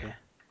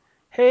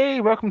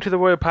Hey, welcome to the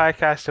Royal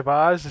Podcast of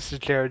Oz. This is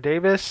Jared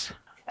Davis.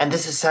 And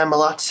this is Sam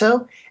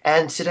Milazzo,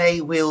 and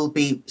today we'll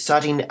be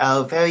starting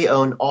our very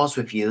own Oz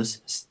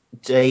reviews,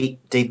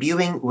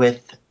 debuting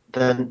with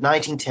the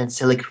 1910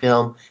 Selig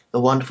film The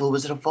Wonderful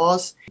Wizard of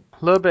Oz.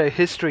 A little bit of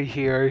history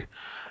here.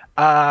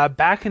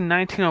 Back in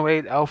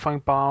 1908, L.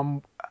 Frank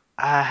Baum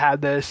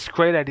had this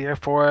great idea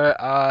for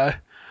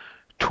a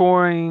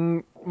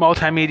touring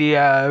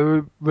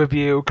multimedia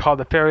review called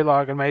the Fairy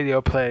Log and Radio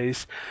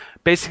Plays.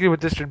 Basically, what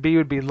this would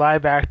be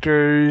live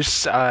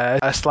actors, a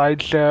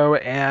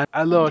slideshow, and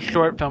a little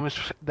short films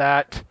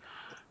that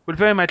would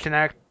very much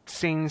enact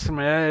scenes from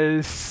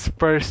his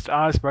first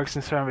Oz books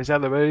and some of his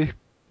other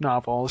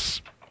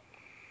novels.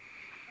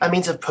 A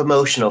means of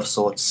promotion of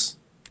sorts,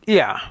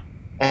 Yeah.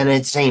 and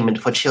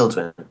entertainment for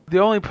children. The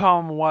only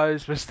problem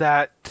was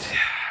that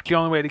the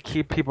only way to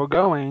keep people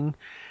going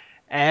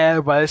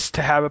was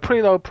to have a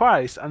pretty low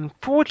price.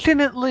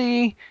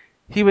 Unfortunately,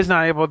 he was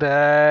not able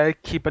to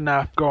keep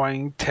enough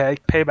going to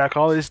pay back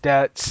all his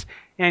debts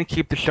and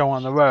keep the show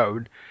on the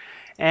road.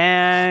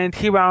 And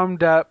he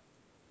wound up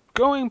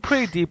going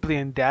pretty deeply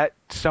in debt,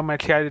 so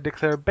much he had to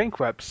declare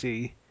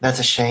bankruptcy. That's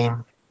a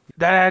shame.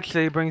 That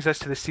actually brings us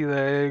to the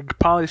Selig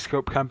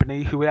Polyscope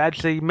Company, who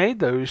actually made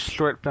those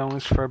short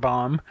films for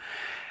Baum.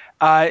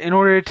 In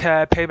order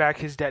to pay back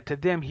his debt to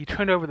them, he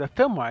turned over the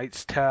film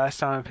rights to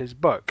some of his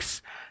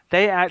books.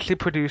 They actually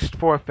produced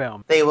four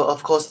films. They were,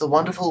 of course, The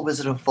Wonderful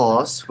Wizard of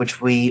Oz, which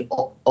we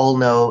all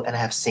know and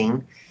have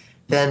seen.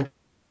 Then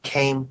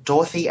came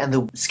Dorothy and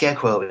the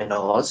Scarecrow in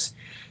Oz,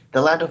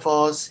 The Land of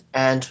Oz,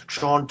 and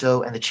John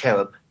Doe and the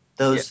Cherub. Yeah.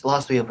 Those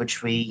last three of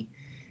which we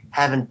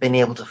haven't been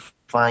able to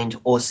find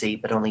or see,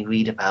 but only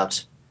read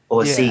about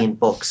or see Yeah. in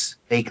books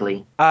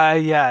vaguely.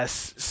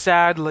 Yes.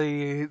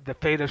 Sadly, the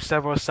fate of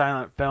several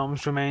silent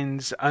films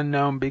remains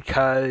unknown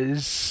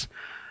because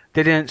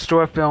they didn't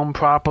store film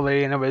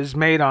properly and it was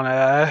made on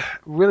a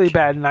really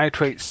bad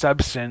nitrate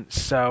substance.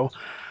 So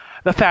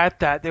the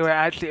fact that they were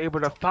actually able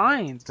to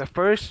find the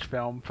first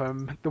film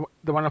from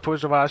the Wonderful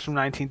Wizard of Oz from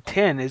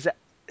 1910 is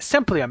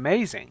simply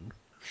amazing.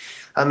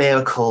 A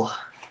miracle.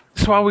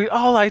 So while we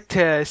all like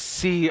to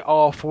see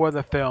all four of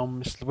the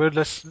films, we're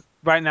just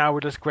right now we're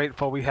just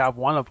grateful we have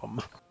one of them.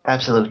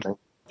 Absolutely.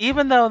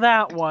 Even though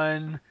that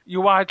one,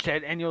 you watch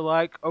it and you're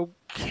like,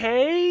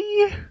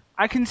 okay,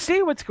 I can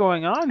see what's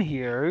going on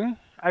here.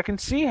 I can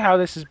see how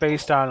this is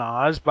based on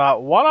Oz,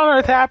 but what on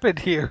earth happened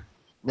here?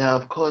 Now,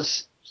 of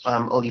course,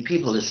 all you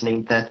people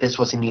listening, that this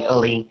was in the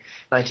early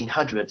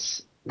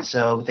 1900s,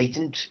 so they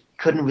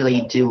couldn't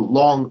really do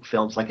long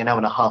films like an hour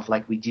and a half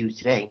like we do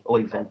today, or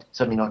even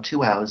certainly not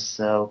 2 hours.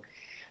 So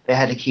they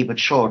had to keep it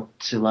short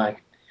to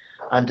like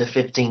under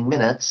 15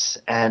 minutes,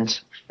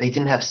 and they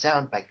didn't have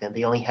sound back then.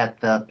 They only had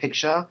the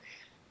picture.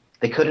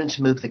 They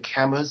couldn't move the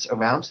cameras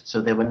around, so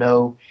there were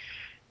no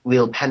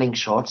real panning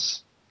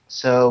shots.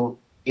 So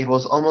it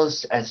was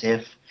almost as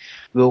if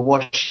we were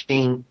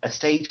watching a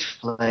stage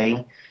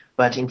play,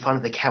 but in front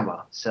of the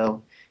camera.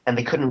 So, and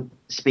they couldn't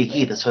speak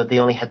either, so they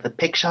only had the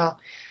picture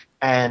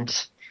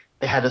and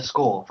they had a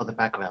score for the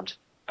background.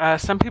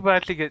 Some people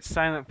actually get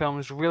silent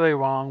films really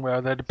wrong, where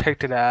they're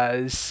depicted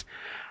as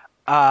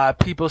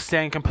people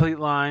saying complete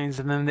lines,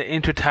 and then the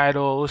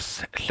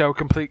intertitles show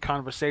complete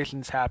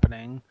conversations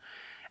happening.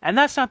 And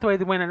that's not the way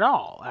they went at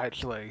all,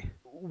 actually.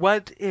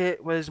 What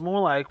it was more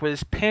like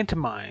was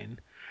pantomime,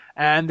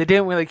 and they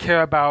didn't really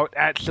care about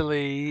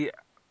actually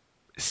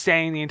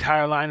saying the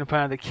entire line in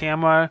front of the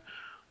camera,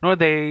 nor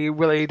they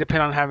really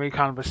depend on having a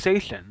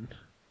conversation.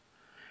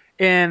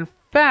 In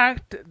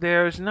fact,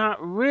 there's not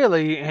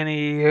really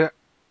any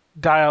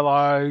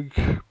dialogue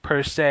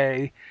per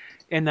se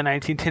in the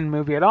 1910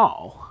 movie at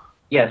all.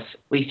 Yes,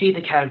 we see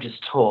the characters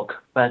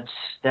talk, but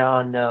there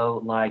are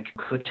no like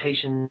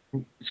quotation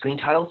screen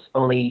titles,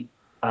 only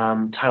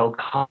title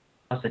cards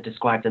that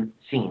describe the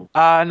scene.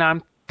 And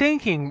I'm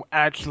thinking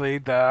actually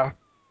the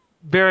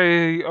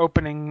very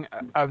opening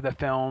of the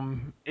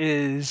film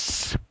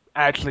is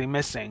actually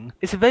missing.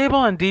 It's available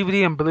on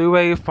DVD and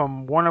Blu-ray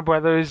from Warner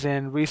Brothers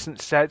in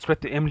recent sets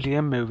with the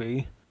MGM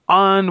movie.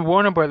 On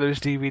Warner Brothers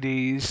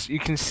DVDs, you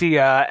can see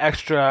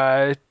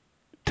extra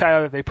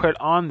title that they put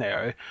on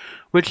there,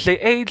 which they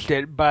aged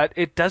it, but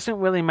it doesn't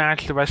really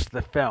match the rest of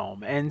the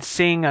film. And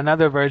seeing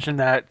another version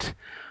that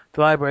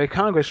the Library of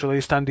Congress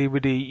released on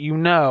DVD, you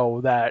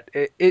know that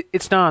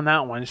it's not on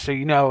that one, so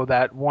you know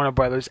that Warner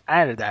Brothers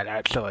added that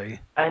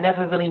actually. I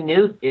never really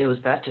knew it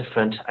was that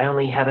different. I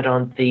only have it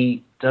on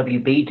the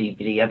WB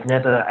DVD. I've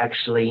never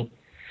actually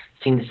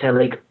seen the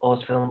Selig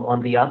Oz film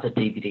on the other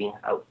DVD.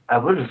 I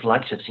would have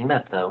liked to have seen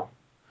that though.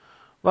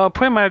 Well,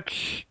 pretty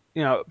much,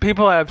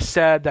 people have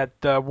said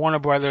that the Warner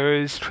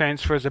Brothers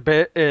transfer is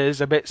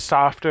a bit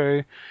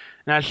softer,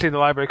 and actually the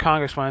Library of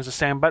Congress one is the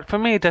same. But for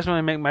me, it doesn't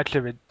really make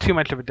too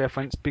much of a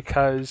difference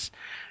because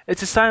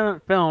it's a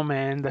silent film,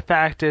 and the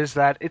fact is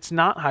that it's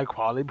not high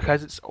quality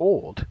because it's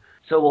old.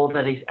 So old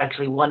that it's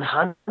actually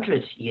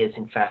 100 years,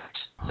 in fact.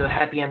 So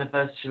happy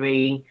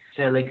anniversary,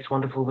 Selig's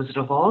Wonderful Wizard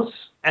of Oz.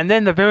 And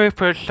then the very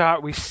first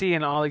shot we see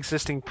in all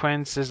existing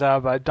prints is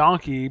of a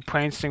donkey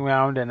prancing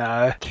around in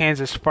a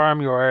Kansas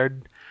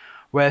farmyard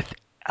with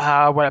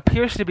what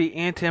appears to be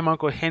Aunt Em,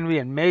 Uncle Henry,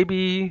 and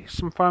maybe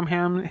some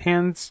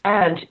hands.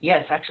 And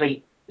yes,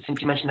 actually,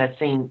 since you mentioned that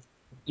scene,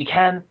 you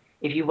can,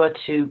 if you were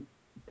to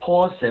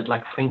pause it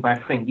like frame by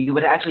frame, you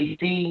would actually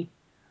see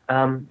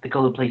the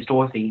girl who plays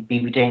Dorothy,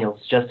 B.B.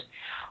 Daniels, just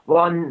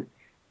run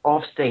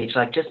off stage,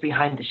 like just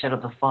behind the shed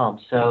of the farm.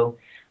 So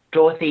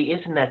Dorothy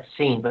is in that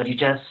scene, but you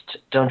just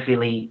don't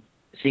really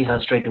see her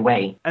straight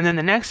away. And then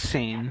the next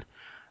scene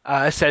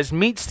says,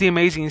 meets the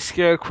amazing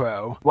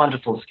Scarecrow.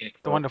 Wonderful The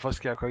scarecrow. wonderful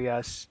Scarecrow,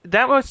 yes.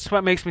 That was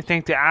what makes me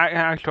think the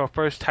actual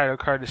first title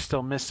card is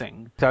still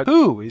missing. So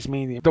who is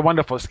meeting the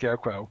wonderful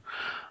Scarecrow?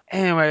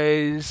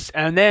 Anyways,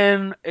 and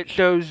then it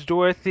shows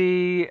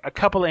Dorothy, a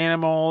couple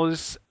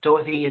animals.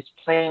 Dorothy is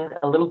playing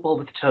a little ball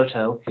with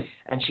Toto,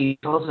 and she's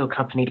also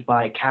accompanied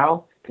by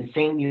Carol, the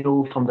same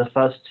mule from the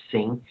first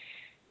scene,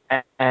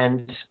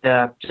 and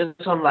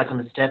just on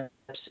the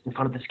steps in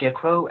front of the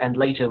scarecrow. And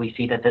later we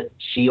see that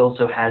she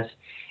also has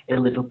a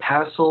little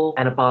parasol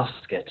and a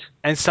basket.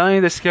 And suddenly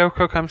the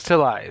Scarecrow comes to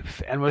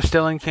life, and we're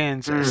still in Hmm.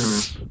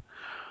 Kansas.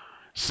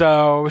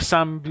 So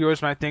some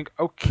viewers might think,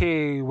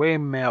 okay, wait a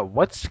minute,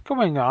 what's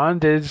going on?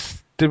 Did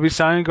we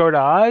suddenly go to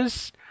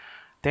Oz?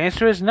 The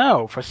answer is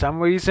no. For some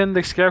reason,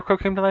 the Scarecrow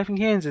came to life in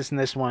Kansas in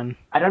this one.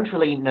 I don't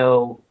really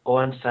know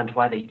or understand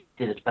why they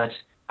did it, but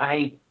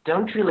I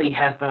don't really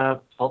have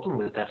a problem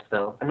with that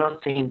though. I'm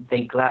not saying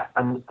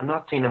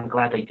I'm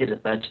glad they did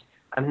it, but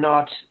I'm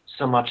not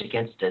so much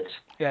against it.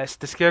 Yes,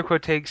 the Scarecrow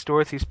takes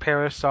Dorothy's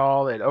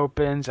parasol, it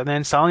opens, and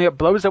then suddenly it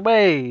blows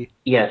away.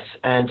 Yes,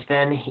 and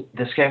then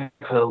the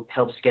Scarecrow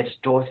helps get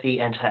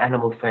Dorothy and her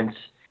animal friends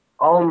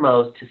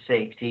almost to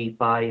safety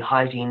by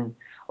hiding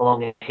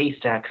along a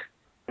haystack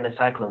when a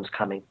cyclone's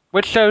coming.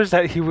 Which shows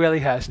that he really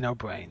has no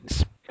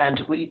brains.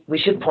 And we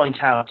should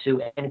point out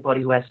to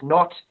anybody who has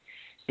not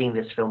seen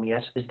this film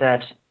yet is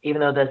that even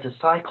though there's a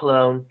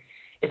cyclone,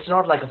 it's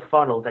not like a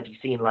funnel that you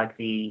see in like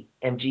the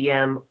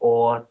MGM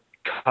or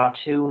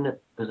cartoon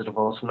Wizard of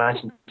Oz from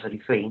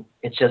 1933.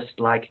 It's just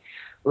like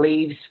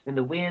leaves in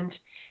the wind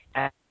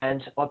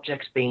and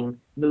objects being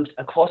moved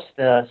across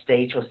the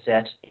stage or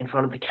set in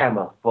front of the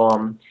camera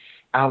from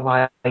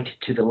our right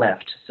to the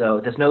left.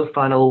 So there's no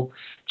funnel,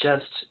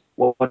 just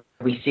what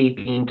we see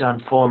being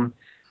done from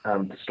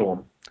the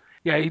storm.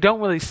 Yeah, you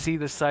don't really see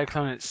the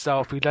cyclone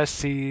itself, you just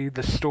see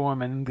the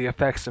storm and the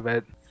effects of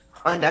it.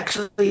 And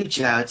actually,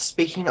 Jared,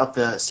 speaking of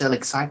the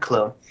Selig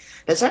cyclone,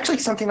 there's actually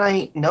something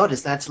I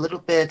noticed that's a little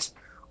bit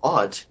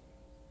odd.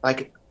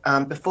 Like,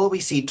 before we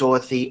see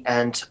Dorothy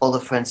and all her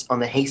friends on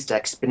the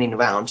haystack spinning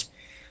around,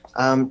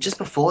 just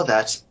before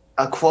that,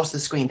 across the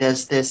screen,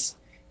 there's this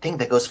thing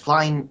that goes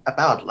flying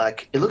about.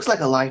 Like, it looks like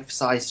a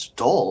life-sized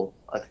doll,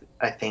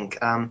 I think.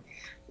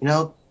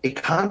 It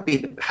can't be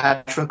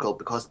Patrickle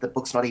because the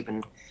book's not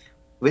even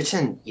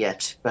written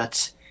yet,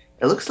 but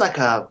it looks like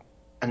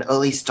an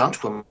early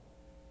stunt woman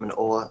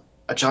or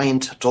a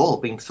giant doll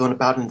being thrown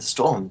about in the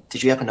storm.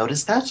 Did you ever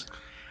notice that?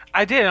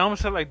 I did. It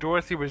almost felt like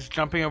Dorothy was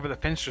jumping over the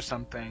fence or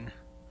something.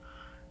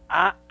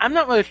 I'm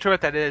not really sure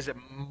what that is.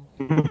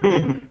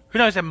 Who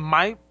knows?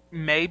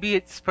 Maybe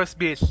it's supposed to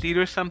be a seat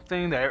or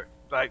something that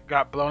like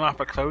got blown off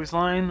a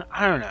clothesline.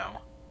 I don't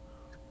know.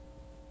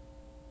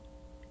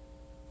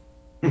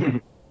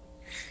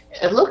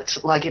 It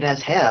looked like it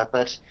has hair,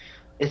 but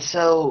it's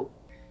so,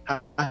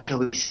 how shall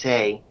we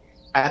say,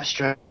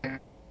 abstract,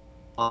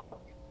 or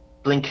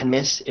blink and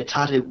miss. It's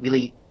hard to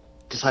really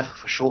decipher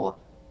for sure.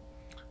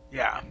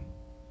 Yeah.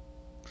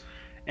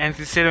 And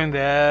considering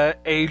the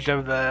age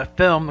of the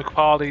film, the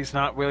quality's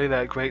not really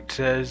that great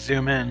to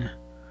zoom in.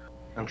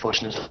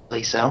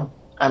 Unfortunately, so.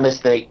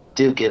 Unless they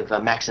do give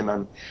a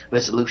maximum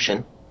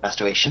resolution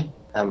restoration,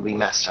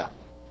 remaster.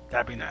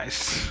 That'd be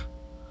nice.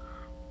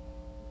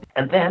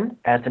 And then,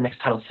 as the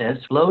next title says,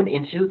 blown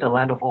into the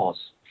land of Oz.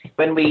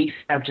 When we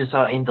savages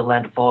are in the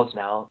land of Oz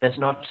now, there's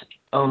not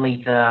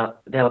only there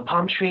are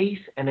palm trees,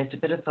 and it's a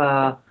bit of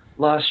a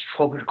lush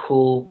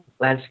tropical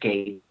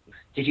landscape.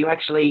 Did you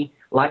actually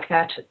like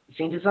that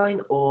scene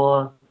design,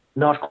 or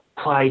not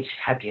quite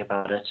happy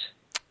about it?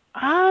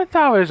 I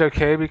thought it was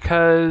okay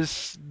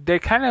because they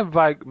kind of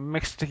like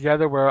mixed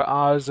together where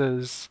Oz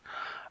is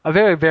a a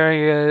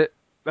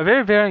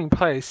very varying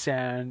place,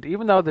 and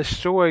even though the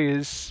story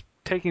is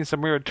taking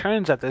some weird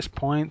turns at this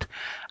point,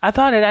 I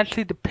thought it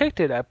actually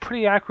depicted a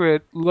pretty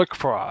accurate look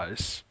for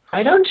Oz.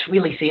 I don't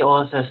really see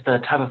Oz as the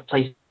type of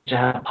place to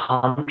have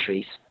palm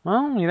trees.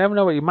 Well, you never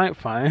know what you might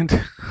find.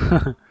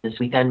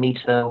 We then meet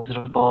the Wizard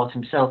of Oz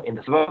himself in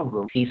the throne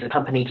room. He's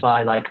accompanied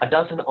by like a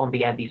dozen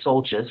Ombi-Ambi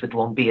soldiers with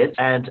long beards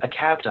and a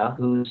character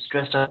who's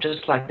dressed up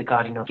just like the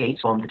Guardian of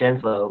Gates from the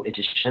Denslow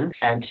edition.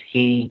 And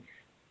he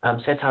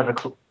sets out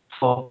a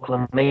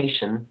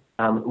proclamation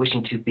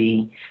wishing to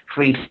be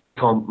freed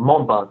from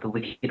Momba, the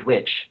Wicked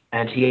Witch.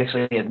 And he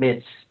actually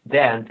admits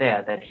there and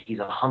there that he's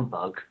a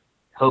humbug,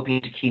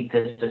 hoping to keep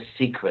this a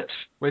secret.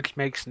 Which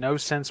makes no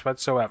sense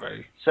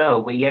whatsoever. So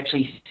we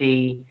actually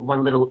see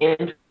one little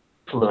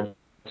influence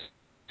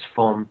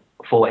from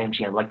for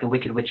MGM, like the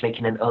Wicked Witch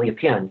making an early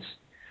appearance.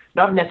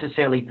 Not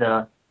necessarily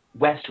the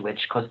West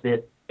Witch, because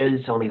there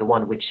is only the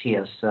one witch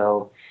here.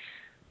 So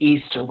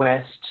east,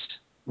 west,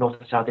 north,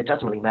 south, it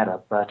doesn't really matter.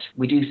 But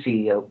we do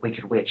see a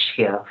Wicked Witch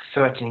here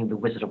threatening the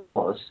Wizard of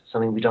Oz,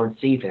 something we don't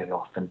see very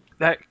often.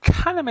 That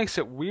kind of makes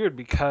it weird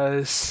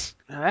because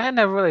that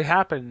never really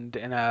happened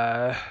in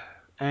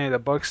any of the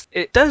books.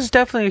 It does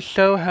definitely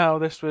show how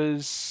this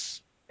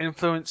was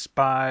influenced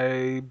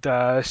by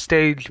the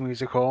stage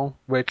musical,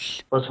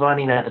 which, Was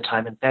running at the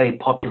time and very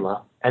popular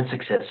and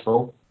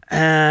successful.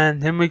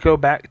 and then we go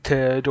back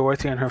to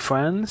Dorothy and her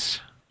friends,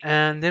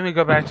 and then we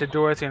go back to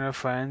Dorothy and her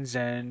friends,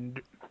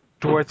 and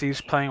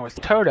Dorothy's playing with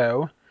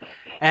Toto,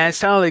 and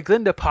suddenly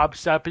Glinda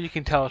pops up, and you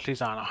can tell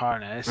she's on a Hmm.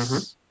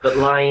 harness. The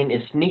lion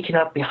is sneaking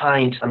up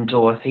behind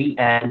Dorothy,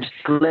 and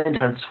Glinda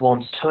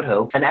transforms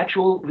Toto, an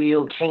actual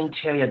real cane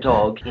terrier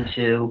dog,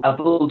 into a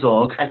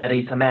bulldog, and that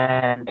is a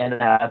man in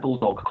a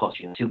bulldog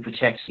costume to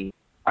protect you.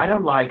 I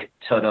don't like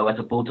Toto as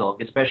a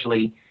bulldog,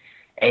 especially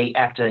a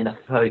actor in a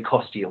furry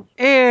costume.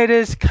 It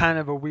is kind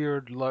of a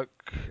weird look.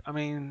 I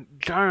mean,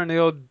 John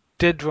O'Neill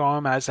did draw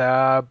him as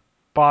a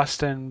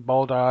Boston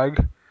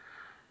Bulldog.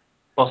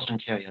 Boston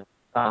Terrier.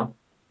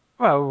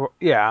 Well,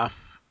 yeah.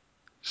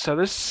 So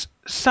there's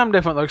some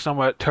different looks on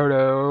what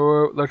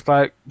Toto looked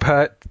like,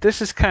 but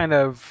this is kind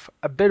of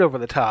a bit over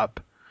the top.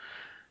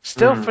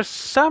 Still, Mm. for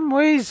some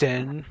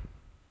reason,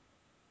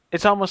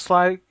 it's almost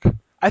like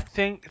I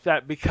think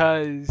that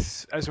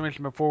because, as I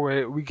mentioned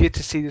before, we get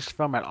to see this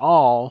film at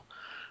all,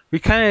 we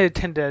kind of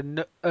tend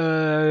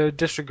to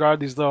disregard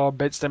these little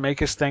bits that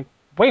make us think,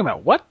 wait a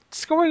minute,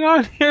 what's going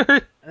on here?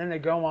 And then they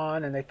go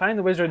on and they find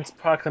the wizard's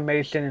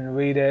proclamation and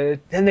read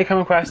it. Then they come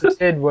across the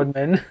Tin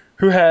Woodman,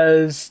 who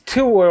has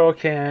two oil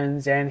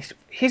cans, and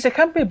he's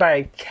accompanied by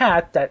a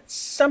cat that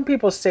some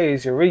people say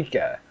is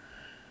Eureka.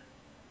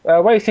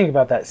 What do you think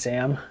about that,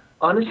 Sam?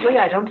 Honestly,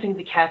 I don't think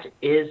the cat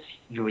is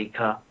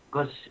Eureka,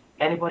 because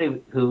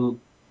anybody who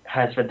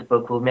has read the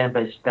book will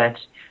remember that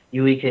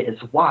Eureka is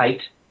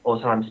white, or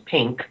sometimes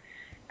pink,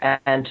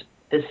 and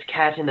this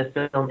cat in the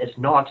film is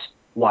not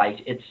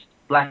white, it's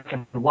black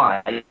and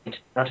white,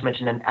 not to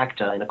mention an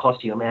actor in a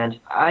costume, and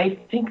I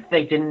think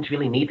they didn't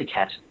really need the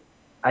cat.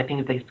 I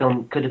think the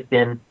film could have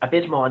been a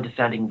bit more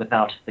understanding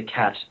without the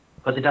cat,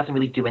 because it doesn't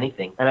really do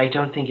anything, and I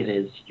don't think it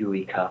is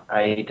Eureka.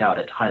 I doubt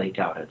it, highly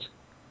doubt it.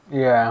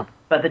 Yeah.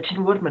 But the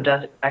Tin Woodman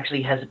does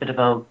actually has a bit of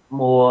a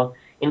more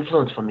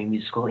influence from the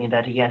musical in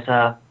that he has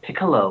a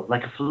piccolo,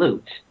 like a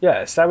flute,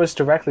 Yes, that was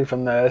directly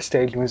from the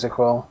stage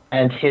musical.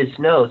 and his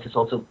nose is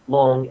also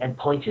long and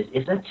pointed,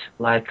 isn't it?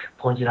 Like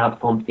pointed out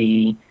from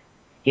the.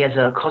 He has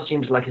a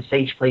costume like a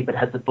stage play, but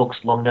has the book's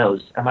long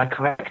nose. Am I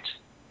correct?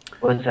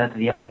 Or is that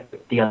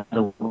the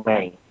other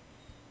way?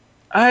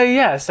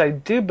 Yes, I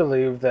do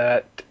believe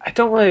that. I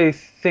don't really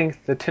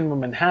think the Tin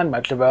Woman had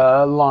much of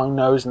a long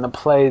nose in the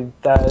play.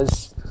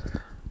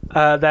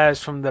 That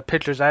is from the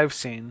pictures I've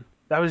seen.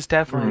 That was Hmm.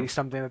 definitely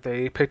something that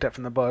they picked up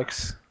from the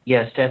books.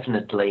 Yes,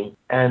 definitely.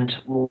 And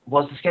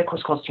was the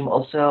Scarecrow's costume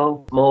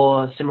also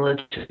more similar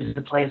to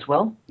the play as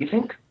well, you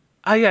think?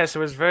 Yes, it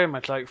was very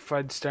much like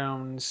Fred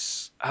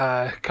Stone's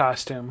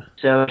costume.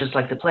 So just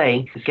like the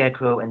play, the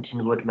Scarecrow and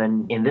Tin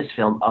Woodman in this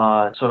film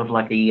are sort of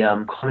like the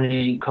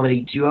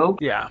comedy duo.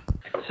 Yeah.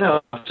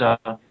 So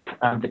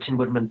the Tin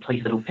Woodman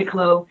plays little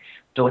Piccolo,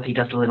 Dorothy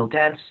does a little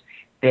dance.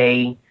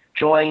 They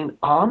join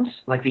arms,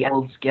 like the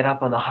animals get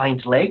up on the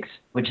hind legs,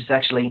 which is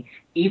actually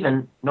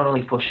even not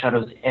only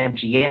foreshadows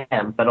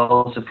MGM, but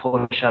also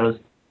foreshadows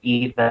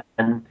even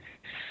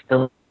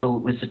the Little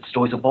Wizard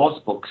Stories of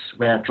Oz books,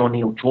 where John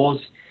Neal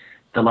draws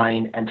the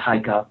lion and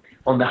tiger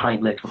on the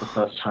hind legs for the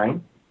first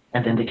time,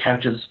 and then the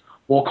characters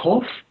walk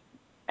off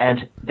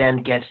and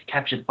then get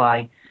captured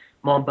by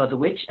Mamba the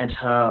Witch and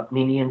her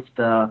minions,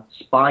 the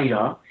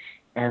spider,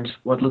 and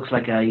what looks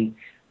like a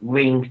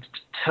winged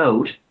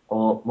toad,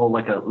 or more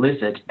like a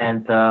lizard,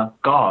 and the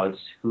guards,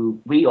 who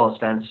we Oz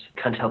fans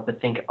can't help but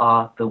think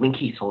are the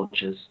Winky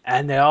soldiers.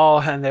 And they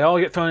all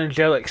get thrown in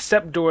jail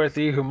except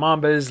Dorothy, who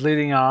Mamba is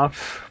leading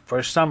off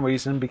for some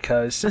reason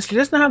because since she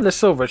doesn't have the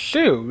silver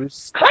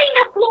shoes, Clean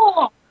the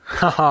floor!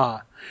 haha.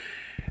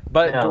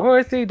 But No.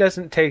 Dorothy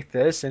doesn't take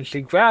this, and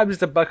she grabs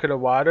the bucket of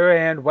water,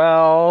 and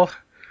well,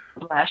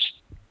 Flash.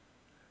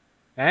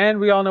 and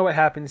we all know what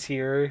happens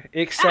here.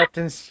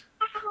 Acceptance.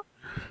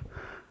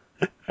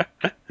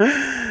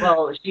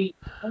 Well, she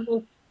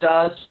almost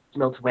does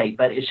melt away,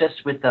 but it's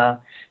just with the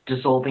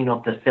dissolving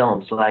of the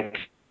films, like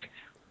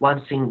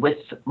one scene with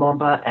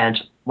Mamba and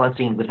one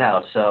scene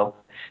without.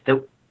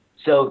 The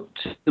so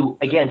to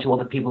all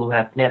the people who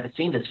have never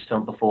seen this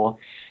film before,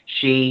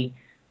 she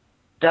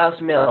does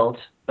melt,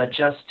 but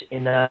just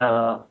in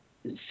a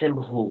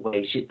simple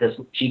way.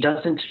 She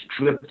doesn't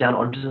drip down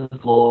onto the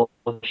floor.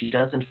 She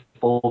doesn't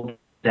fall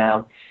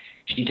down.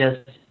 She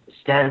just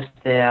stands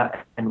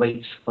there and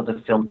waits for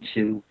the film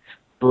to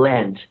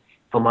blend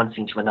from one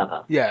scene to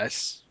another.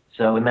 Yes.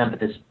 So remember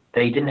this,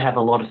 they didn't have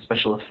a lot of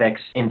special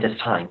effects in this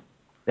time.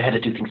 They had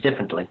to do things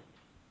differently.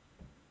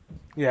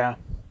 Yeah.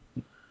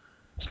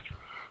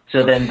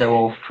 So then Okay. they're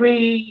all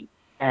free,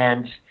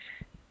 and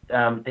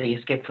they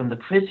escape from the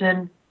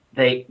prison.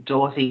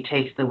 Dorothy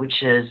takes the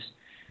witch's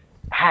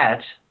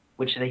hat,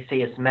 which they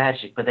say is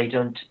magic, but they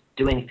don't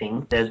do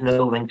anything. There's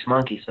no winged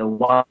monkey, so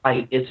why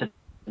is it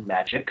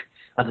magic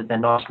other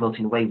than not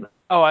melting away with?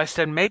 Oh, I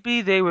said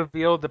maybe they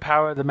revealed the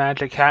power of the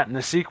magic hat in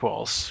the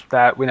sequels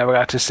that we never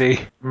got to see.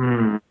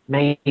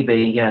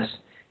 Maybe, yes.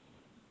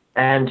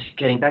 And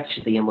getting back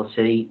to the Emerald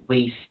City,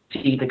 we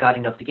see the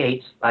Guardian of the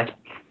Gates, like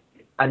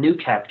a new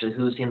character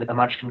who's in the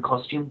Munchkin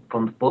costume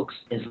from the books,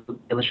 is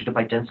illustrated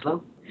by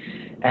Denslow.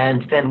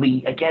 And then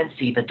we again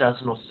see the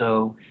dozen or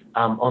so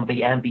on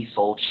the Ambi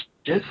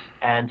soldiers,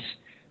 and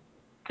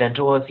then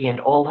Dorothy and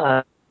all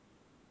her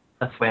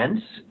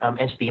friends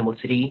enter the Emerald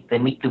City. They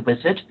meet the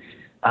wizard.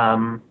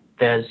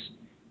 There's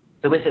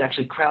the wizard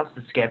actually crowds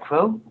the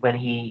Scarecrow when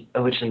he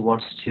originally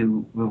wants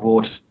to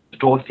reward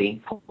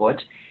Dorothy for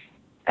it,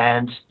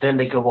 and then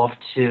they go off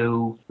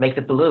to make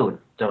the balloon,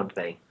 don't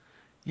they?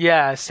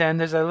 Yes, and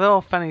there's a little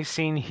funny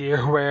scene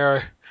here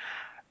where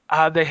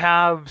they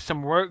have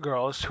some work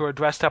girls who are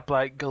dressed up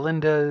like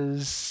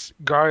Galinda's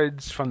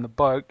guards from the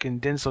book in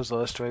Dinslow's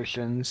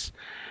illustrations,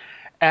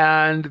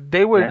 and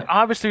they would Yes.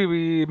 obviously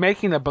be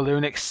making the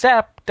balloon,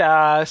 except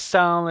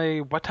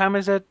suddenly, what time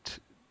is it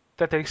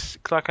that they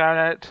clock out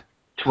at?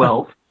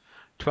 12.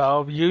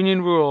 12.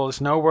 Union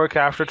rules, no work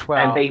after And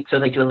 12.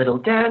 they do a little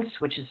dance,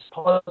 which is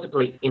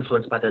possibly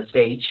influenced by the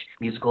stage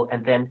musical,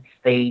 and then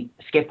they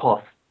skip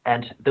off.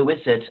 And the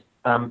wizard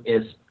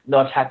is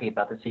not happy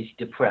about this; he's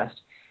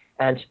depressed.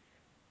 And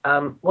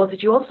well,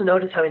 did you also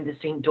notice how in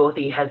this scene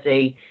Dorothy has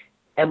a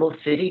Emerald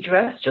City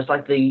dress, just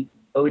like the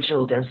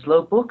original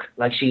Denslow book?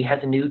 Like she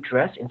has a new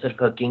dress instead of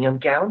her gingham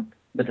gown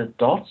with the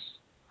dots.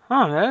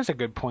 Oh, that is a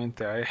good point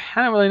there. I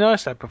hadn't really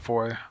noticed that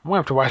before. I'm gonna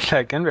have to watch that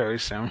again very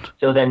soon.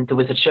 So then the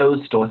wizard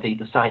shows Dorothy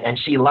the sign, and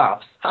she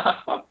laughs.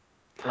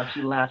 Like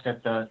she laughs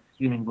at the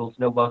Union Rules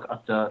No Work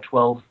After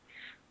 12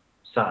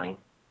 sign.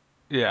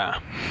 Yeah.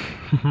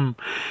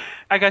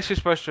 I guess you're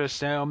supposed to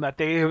assume that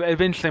they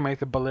eventually make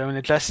the balloon.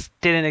 It just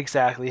didn't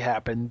exactly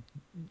happen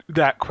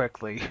that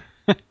quickly.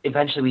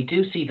 Eventually, we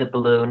do see the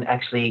balloon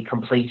actually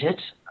completed,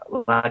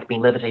 like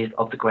being levitated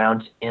off the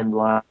ground in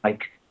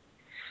like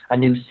a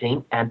new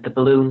scene, and the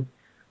balloon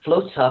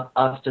floats up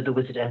after the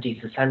wizard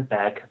empties the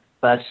sandbag,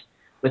 but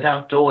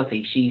without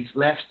Dorothy. She's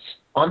left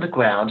on the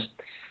ground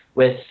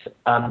with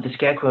the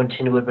Scarecrow and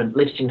Tin Woodman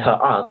lifting her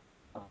up,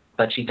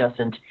 but she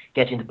doesn't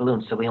get in the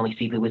balloon, so we only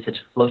see the wizard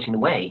floating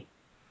away.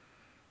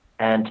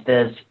 And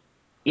there's,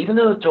 even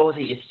though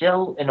Dorothy is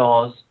still in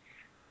Oz,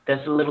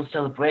 there's a little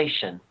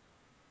celebration.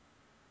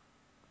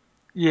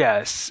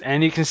 Yes,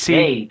 and you can see,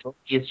 Yay,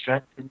 Dorothy is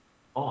stranded in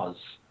Oz.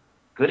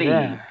 Goody.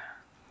 yeah.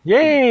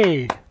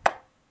 Yay!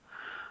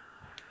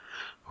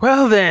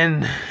 Well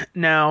then,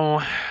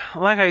 now,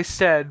 like I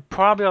said,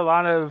 probably a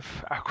lot of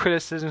our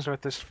criticisms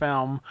with this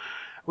film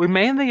we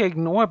mainly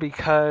ignore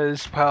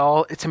because,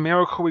 well, it's a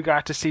miracle we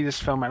got to see this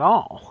film at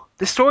all.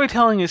 The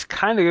storytelling is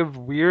kind of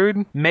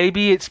weird.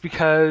 Maybe it's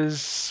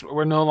because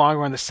we're no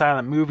longer in the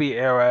silent movie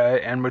era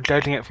and we're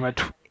judging it from a.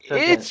 So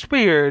again, It's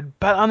weird,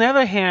 but on the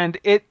other hand,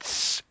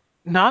 it's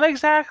not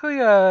exactly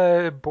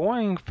a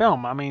boring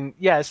film. I mean,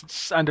 yes,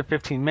 it's under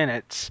 15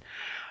 minutes,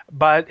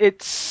 but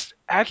it's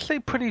actually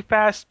pretty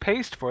fast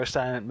paced for a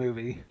silent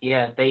movie.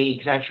 yeah, they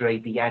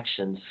exaggerate the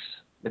actions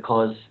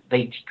because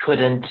they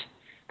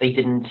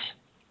didn't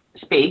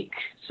speak,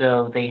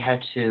 so they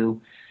had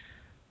to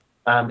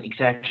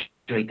exaggerate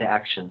the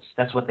actions.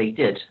 That's what they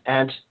did.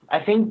 And I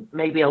think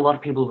maybe a lot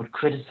of people would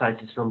criticize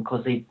this film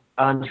because they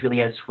aren't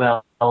really as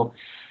well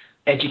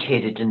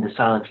educated in the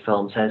silent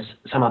films as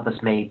some of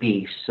us may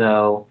be.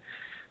 So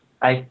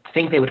I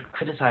think they would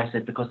criticize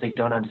it because they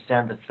don't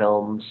understand the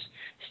film's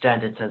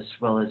standards as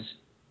well as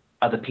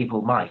other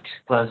people might.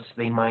 Plus,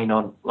 they might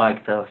not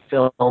like the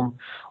film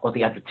or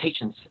the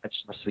adaptations as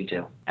much as we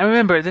do. And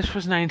remember, this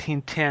was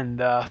 1910.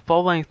 The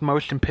full length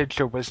motion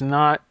picture was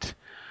not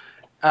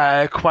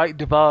quite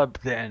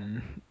developed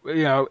then.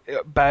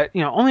 But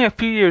only a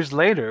few years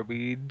later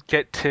we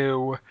get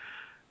to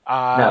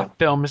No.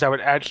 films that would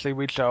actually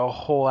reach a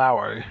whole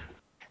hour.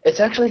 It's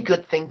actually a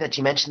good thing that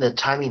you mentioned the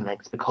timing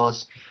lengths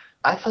because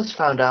I first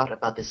found out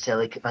about the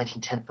Selig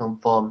 1910 film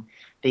from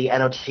the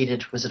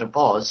annotated Wizard of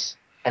Oz,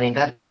 and in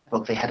that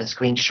book they had a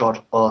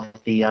screenshot of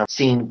the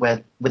scene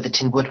with the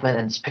Tin Woodman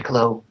and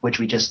Piccolo, which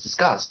we just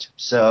discussed.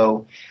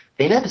 So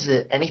they never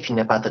said anything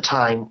about the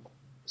time,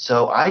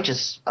 so I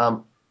just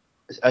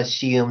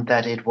assumed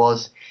that it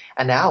was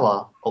an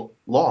hour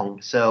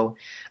long. So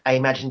I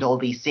imagined all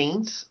these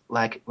scenes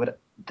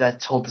that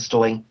told the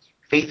story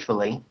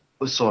faithfully,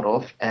 sort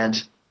of,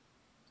 and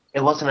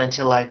it wasn't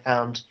until I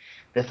found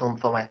the film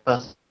for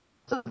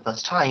the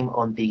first time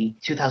on the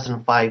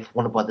 2005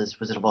 Warner Brothers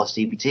Wizard of Oz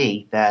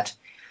DVD that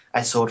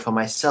I saw it for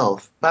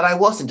myself. But I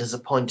wasn't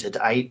disappointed.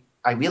 I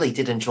really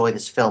did enjoy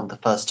this film the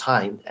first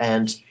time,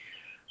 and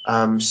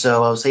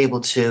so I was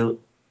able to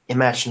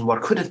imagine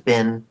what could have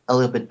been a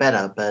little bit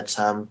better. But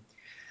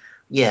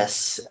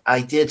yes,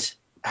 I did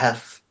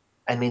have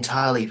an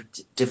entirely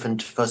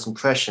different first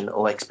impression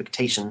or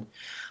expectation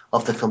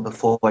of the film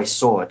before I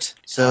saw it.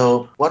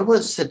 So, what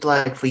was it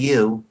like for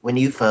you when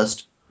you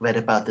first read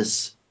about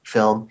this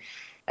film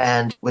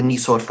and when you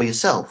saw it for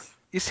yourself?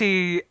 You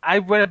see, I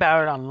read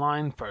about it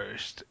online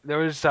first. There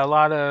was a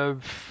lot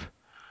of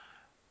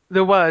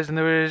and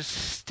there is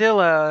still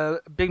a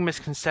big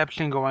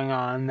misconception going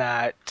on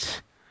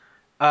that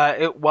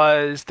it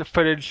was the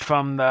footage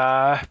from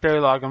the Fairy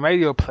Log and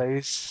Radio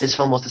Place. This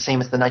film was the same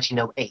as the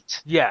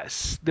 1908.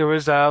 Yes, there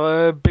was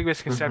a big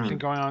misconception Hmm.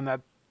 going on that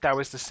that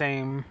was the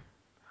same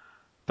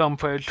film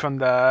footage from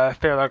the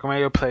Fairy Log and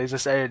Radio Plays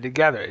just edited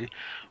together.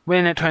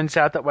 When it turns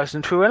out that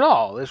wasn't true at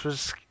all. This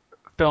was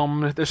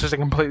a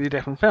completely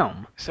different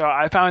film. So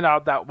I found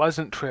out that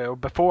wasn't true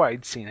before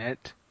I'd seen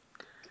it.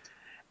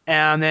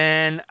 And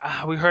then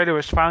we heard it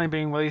was finally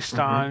being released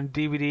Hmm. on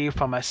DVD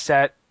from a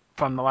set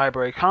from the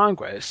Library of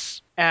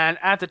Congress. And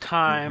at the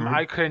time, Hmm.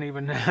 I couldn't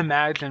even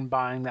imagine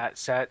buying that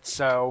set.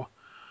 So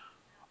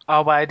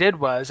what I did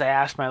was I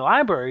asked my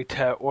library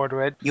to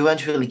order it. You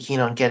weren't really keen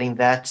on getting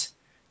that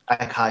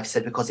archive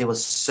set because it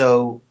was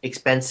so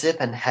expensive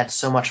and had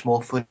so much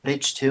more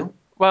footage too.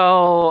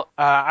 Well,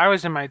 I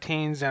was in my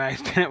teens and I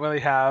didn't really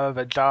have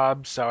a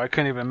job, so I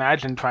couldn't even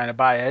imagine trying to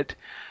buy it.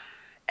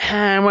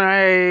 And when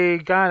I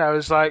got it, I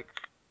was like,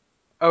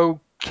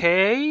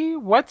 okay,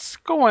 what's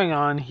going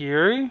on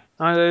here?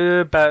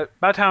 But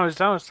by the time I was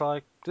done, it's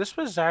like, this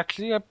was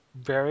actually a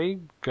very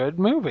good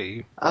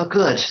movie. Oh,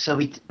 good. So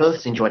we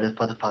both enjoyed it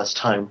for the first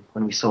time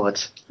when we saw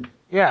it.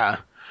 Yeah.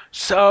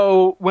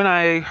 So when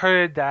I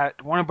heard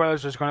that Warner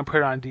Brothers was going to put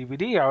it on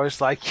DVD, I was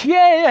like,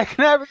 yay, I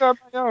can have it on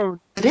my own.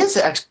 It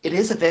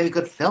is a very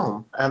good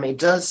film. It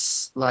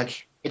does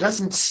it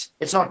doesn't.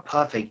 It's not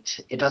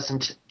perfect. It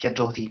doesn't get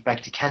Dorothy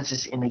back to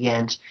Kansas in the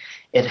end.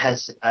 It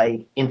has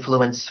a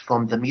influence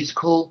from the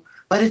musical,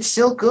 but it's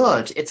still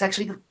good. It's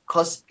actually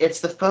because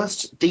it's the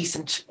first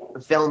decent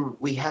film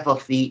we have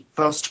of the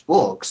first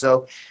book.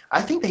 So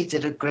I think they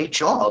did a great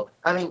job.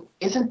 I mean,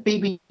 isn't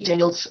Baby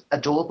Daniels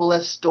adorable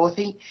as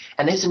Dorothy?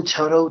 And isn't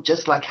Toto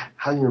just like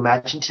how you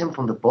imagined him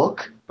from the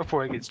book?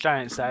 Before it gets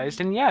giant sized,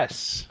 and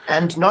yes.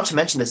 And not to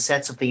mention the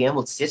sets of the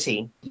Emerald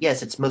City.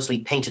 Yes, it's mostly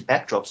painted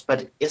backdrops,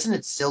 but isn't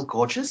it still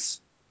gorgeous?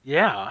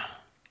 Yeah.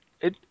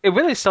 It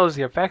really sells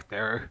the effect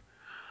there.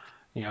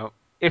 You know,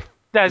 if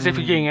that's if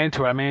you're getting Mm.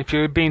 into it. I mean, if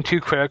you're being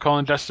too critical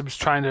and just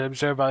trying to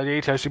observe all the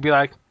details, you'd be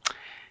like,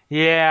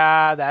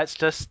 yeah, that's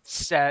just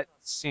set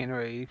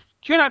scenery.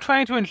 You're not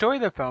trying to enjoy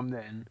the film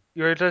then.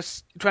 You're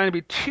just trying to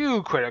be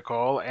too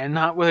critical and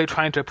not really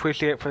trying to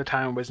appreciate it for the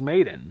time it was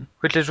made in,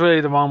 which is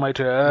really the wrong way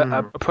to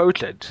Mm.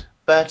 approach it.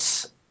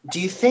 But do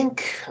you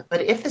think,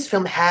 but if this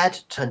film had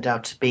turned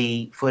out to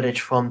be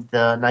footage from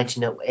the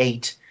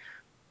 1908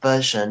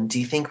 version, do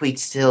you think we'd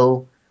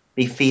still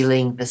be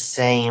feeling the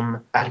same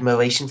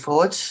admiration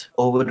for it?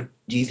 Or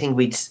do you think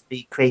we'd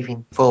be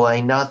craving for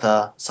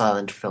another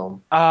silent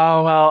film?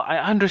 Oh, well, I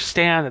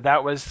understand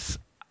that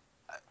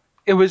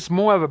it was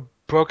more of a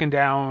broken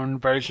down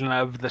version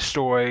of the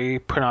story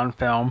put on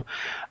film.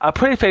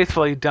 Pretty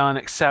faithfully done,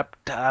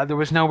 except there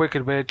was no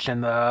Wicked Witch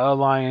and the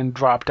lion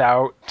dropped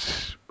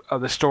out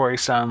of the story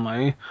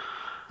suddenly.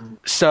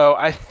 So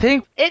I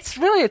think it's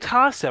really a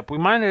toss up. We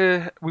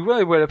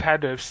really would have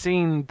had to have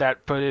seen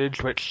that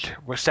footage, which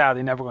we're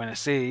sadly never going to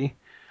see.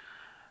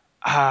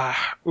 Uh,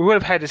 we would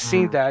have had to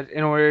see Mm. that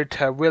in order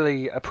to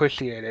really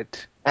appreciate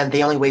it. And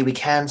the only way we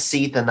can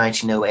see the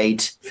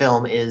 1908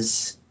 film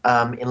is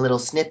in little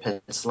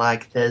snippets.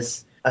 Like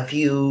there's a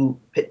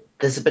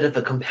bit of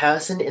a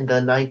comparison in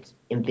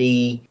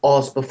the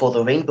Oz Before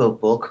the Rainbow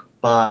book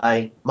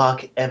by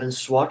Mark Evans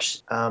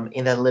Swatch.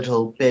 In that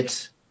little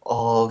bit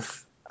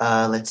of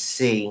let's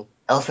see,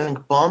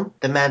 Elfring Bomb,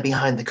 the man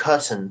behind the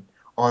curtain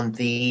on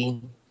the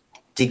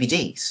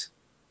DVDs.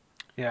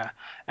 Yeah,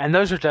 and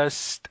those are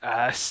just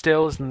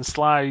stills and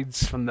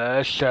slides from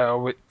the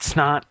show. It's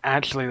not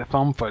actually the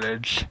film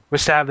footage. We're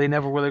sadly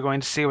never really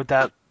going to see what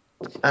that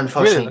really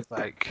Unfortunately, looked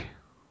like.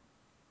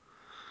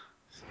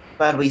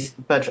 but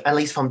at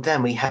least from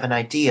them we have an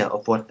idea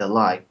of what they're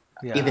like,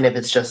 Yeah, even if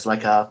it's just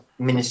like a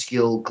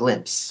minuscule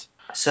glimpse.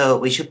 So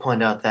we should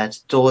point out that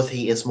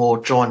Dorothy is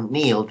more John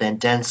Neal than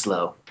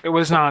Denslow. it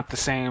was not the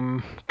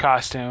same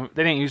costume.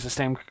 They didn't use the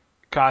same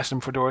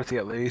costume for Dorothy,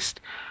 at least.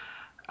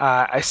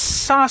 I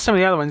saw some of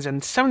the other ones,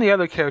 and some of the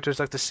other characters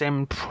look the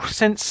same.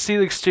 Since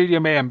Selig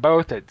Studio made them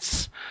both,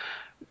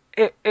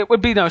 it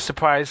would be no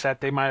surprise that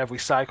they might have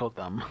recycled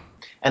them.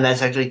 And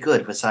that's actually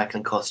good,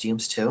 recycling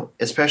costumes too,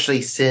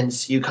 especially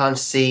since you can't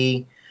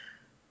see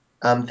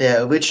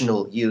their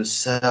original use.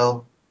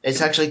 So it's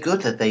actually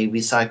good that they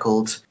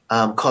recycled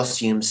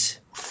costumes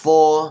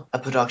for a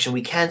production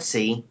we can't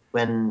see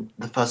when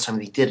the first time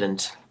they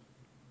didn't.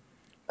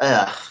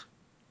 Ugh.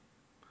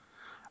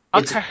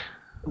 It's Okay.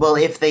 well,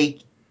 if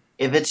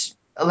it's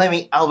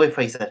I'll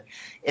rephrase that.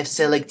 If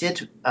Selig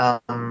did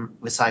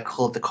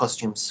recycle the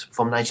costumes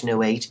from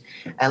 1908,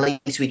 at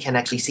least we can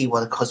actually see what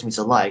the costumes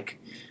are like,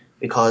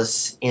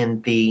 because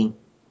in the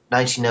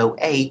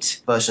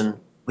 1908 version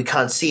we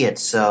can't see it.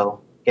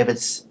 So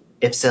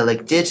if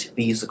Selig did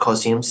reuse the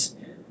costumes,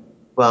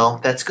 well,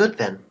 that's good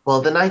then.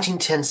 Well, the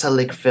 1910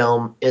 Selig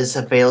film is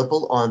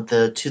available on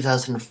the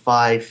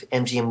 2005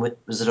 MGM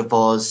Wizard of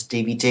Oz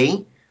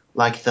DVD,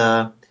 like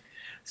the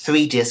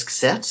three disc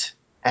set,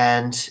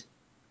 and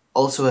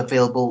also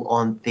available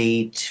on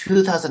the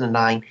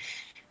 2009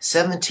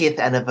 70th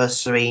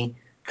Anniversary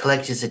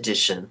Collector's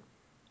Edition,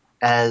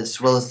 as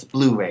well as the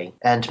Blu-ray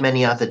and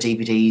many other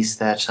DVDs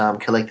that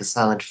collect the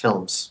silent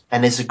films.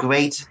 And it's a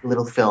great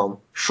little film,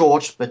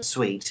 short but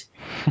sweet,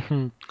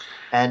 and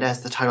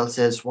as the title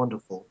says,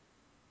 wonderful.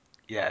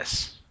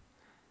 Yes.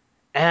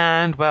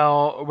 And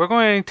well, we're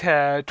going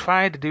to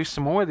try to do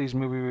some more of these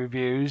movie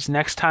reviews.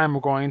 Next time we're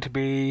going to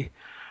be,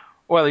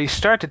 or at least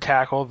start to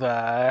tackle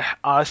the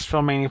Oz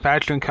Film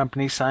Manufacturing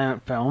Company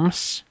silent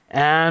films.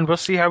 And we'll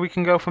see how we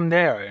can go from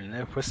there, and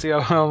if we'll see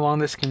how long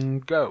this can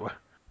go.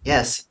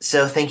 Yes,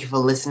 so thank you for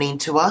listening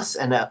to us,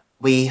 and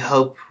we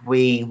hope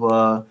we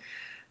were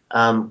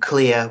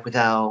clear with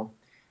our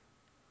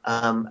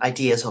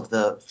ideas of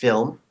the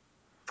film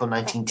from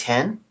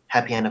 1910.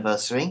 Happy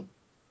anniversary.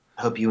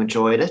 I hope you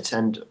enjoyed it,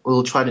 and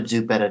we'll try to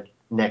do better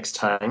next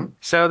time.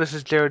 So this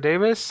is Jared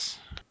Davis.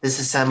 This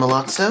is Sam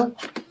Milazzo.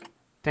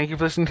 Thank you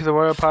for listening to the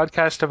Royal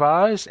Podcast of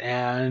Oz,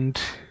 and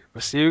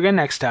we'll see you again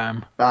next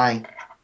time. Bye.